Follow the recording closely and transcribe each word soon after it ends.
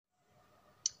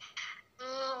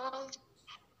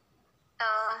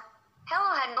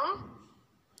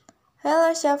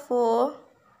Halo Syafu,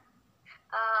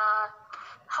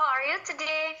 How are you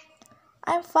today?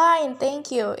 I'm fine,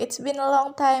 thank you. It's been a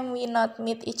long time we not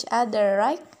meet each other,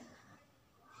 right?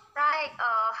 Right,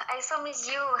 I so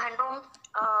miss you, Hanum.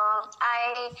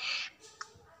 I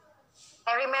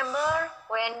remember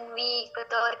when we go to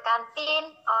the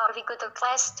canteen or we go to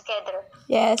class together.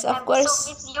 Yes, of I'm so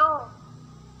course. miss you.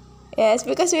 Yes,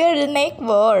 because we are the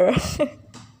neighbor.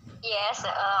 Yes,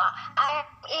 I'm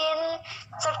in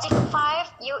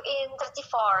 35, you in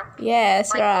 34.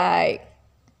 Yes, right.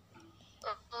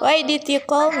 Why did you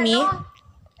call But me? Hanum,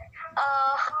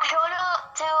 I wanna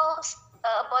tell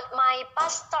about my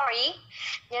past story.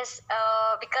 Yes,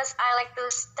 because I like to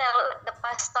tell the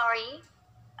past story.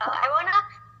 I wanna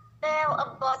tell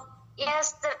about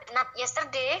not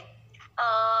yesterday.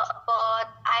 But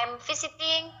I'm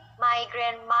visiting my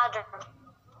grandmother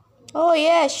Oh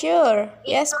yeah, sure.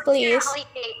 in Yes, last year please.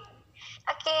 holiday.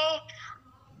 Okay,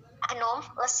 Anom,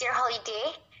 last year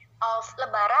holiday of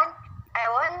Lebaran, I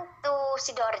went to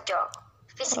Sidoarjo,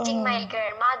 visiting my Oh.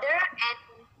 grandmother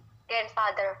and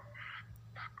grandfather.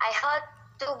 I had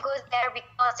to go there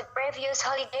because the previous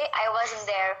holiday I wasn't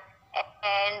there,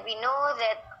 and we know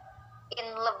that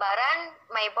in Lebaran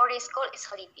my boarding school is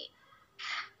holiday.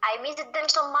 I missed them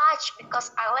so much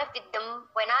because I left with them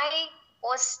when I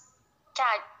was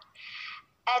child.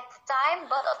 At the time,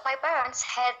 both of my parents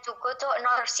had to go to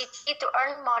another city to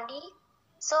earn money,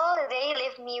 so they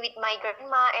left me with my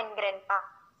grandma and grandpa.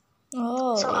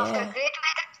 Oh So after yeah.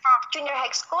 graduated from junior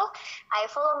high school, I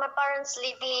followed my parents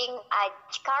living at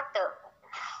Jakarta.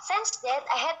 Since that,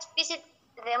 I had to visit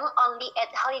them only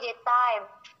at holiday time.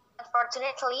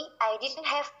 Unfortunately, I didn't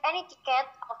have any ticket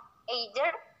of either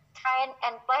train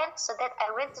and plane, so that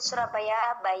I went to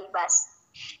Surabaya by bus.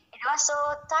 It was so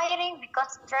tiring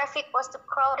because traffic was too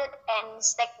crowded and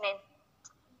stagnant.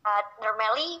 But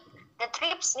normally, the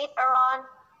trips need around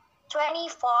 24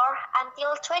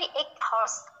 until 28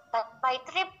 hours, but my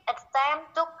trip at the time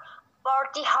took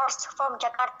 40 hours from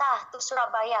Jakarta to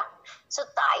Surabaya. So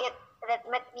tired that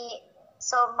made me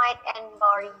so mad and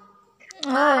boring.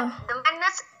 But Oh. the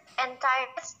madness and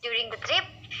tiredness during the trip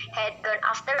had gone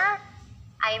after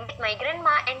I met my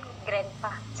grandma and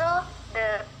grandpa. So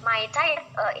my tired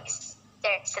is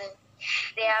Jackson.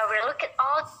 They are very looking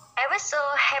old. I was so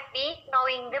happy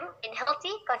knowing them in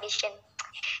healthy condition.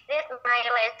 That my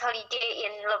last holiday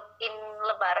in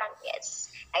Lebaran. Yes,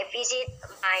 I visit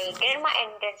my grandma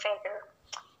and grandfather.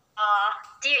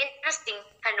 Do you interesting,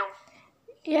 Hanum?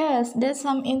 Yes, that's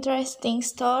some interesting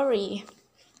story.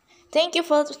 Thank you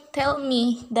for telling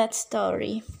me that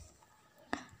story.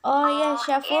 Oh yeah,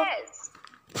 Syafu.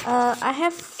 Yes, I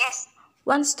have yes,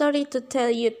 one story to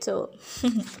tell you too.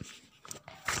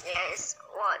 yes.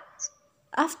 What?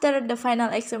 After the final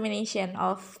examination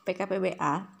of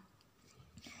PKPBA,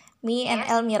 me and Yes.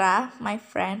 Elmira, my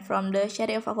friend from the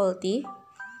Sharia faculty,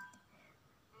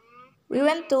 we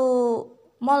went to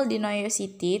Mall di Noyo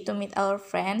City to meet our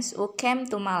friends who came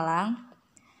to Malang,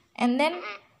 and then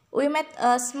we met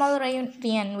a small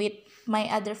reunion with my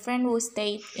other friend who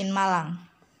stayed in Malang.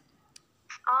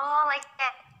 Oh, like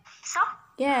that. So,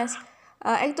 Yes,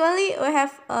 actually we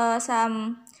have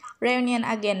some reunion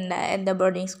agenda at the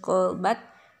boarding school, but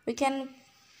we can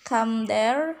come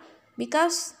there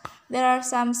because there are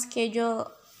some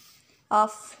schedule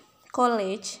of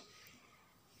college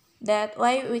that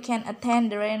why we can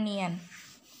attend the reunion.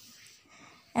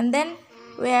 And then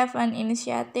we have an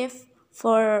initiative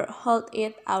for hold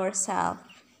it ourselves.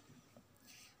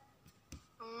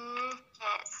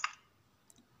 yes.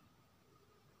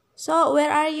 So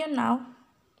where are you now?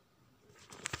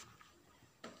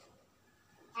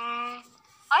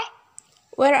 Oi,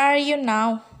 Where are you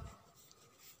now?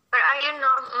 where are you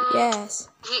now? Yes.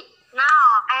 Now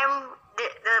I'm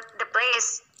the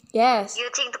place. Yes. You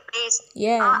think the place?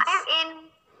 Yes. I'm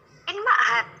in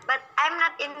Ma'had, but I'm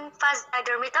not in Fazda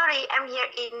dormitory. I'm here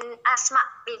in Asma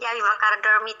Vidya Vivakara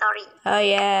dormitory. Oh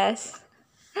yes.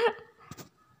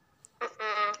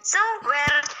 So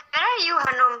where are you,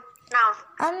 Hanum, now?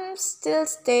 I'm still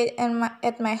stayed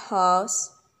at my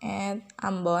house at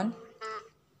Ambon.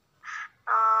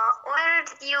 Where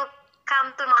did you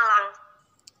come to Malang?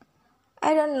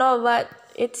 I don't know, but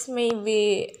it's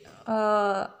maybe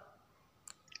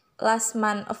last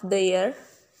month of the year,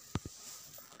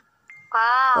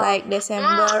 Wow. like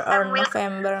December or I'm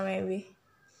November maybe.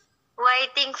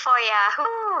 waiting for ya.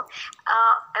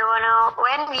 I wanna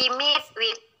when we meet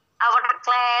with our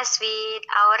class, with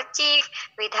our chief,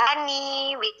 with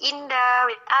Hani, with Indah,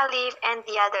 with Alif, and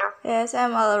the other. Yes,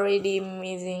 I'm already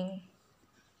missing.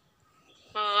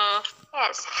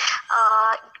 Yes.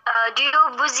 Do you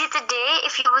busy today?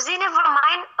 If you busy, never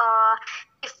mind.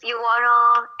 If if you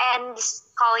wanna end this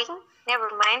calling, never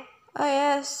mind. Oh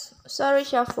yes, sorry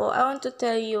Shafo, I want to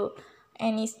tell you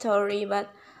any story, but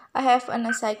I have an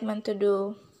assignment to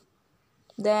do.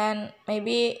 Then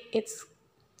maybe it's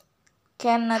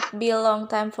cannot be a long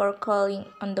time for calling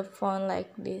on the phone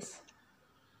like this.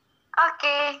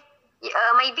 Okay.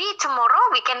 Maybe tomorrow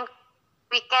we can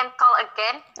call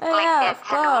again. Oh like yeah, that, of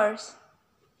Hanum. course.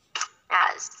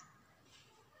 Yes.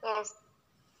 Yes.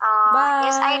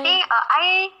 Yes, I Bye. think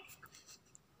I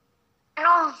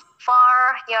know for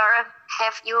your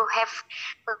you have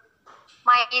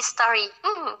my story.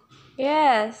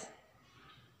 Yes,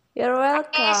 you're welcome.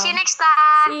 Okay, see you next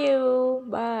time. See you.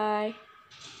 Bye.